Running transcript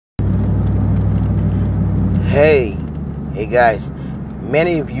Hey guys,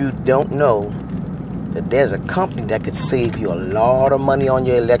 many of you don't know that there's a company that could save you a lot of money on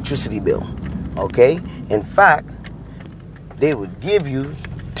your electricity bill. Okay? In fact, they would give you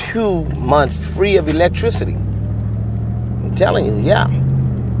 2 months free of electricity. I'm telling you, yeah.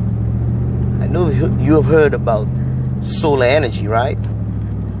 I know you have heard about solar energy, right?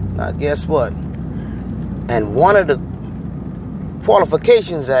 Now guess what? And one of the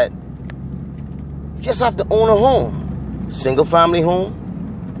qualifications that you just have to own a home. Single family home,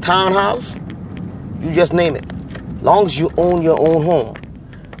 townhouse, you just name it. Long as you own your own home,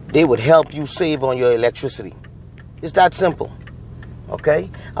 they would help you save on your electricity. It's that simple.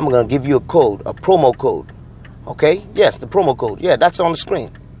 Okay? I'm going to give you a code, a promo code. Okay? Yes, the promo code. Yeah, that's on the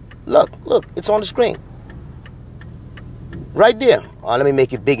screen. Look, it's on the screen. Right there. Let me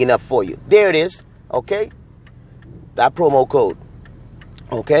make it big enough for you. There it is. Okay? That promo code.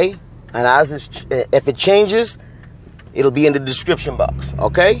 Okay? And if it changes, it'll be in the description box.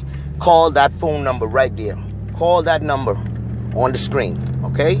 Okay? Call that phone number right there. Call that number on the screen.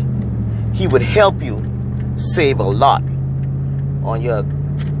 Okay? He would help you save a lot on your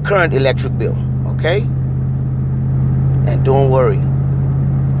current electric bill. Okay? And don't worry.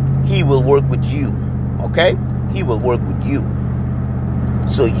 He will work with you. Okay? He will work with you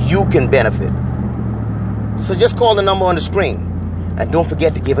so you can benefit. So just call the number on the screen. And don't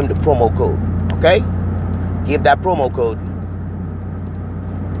forget to give him the promo code. Okay? Give that promo code.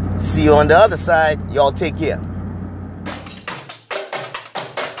 See you on the other side. Y'all take care.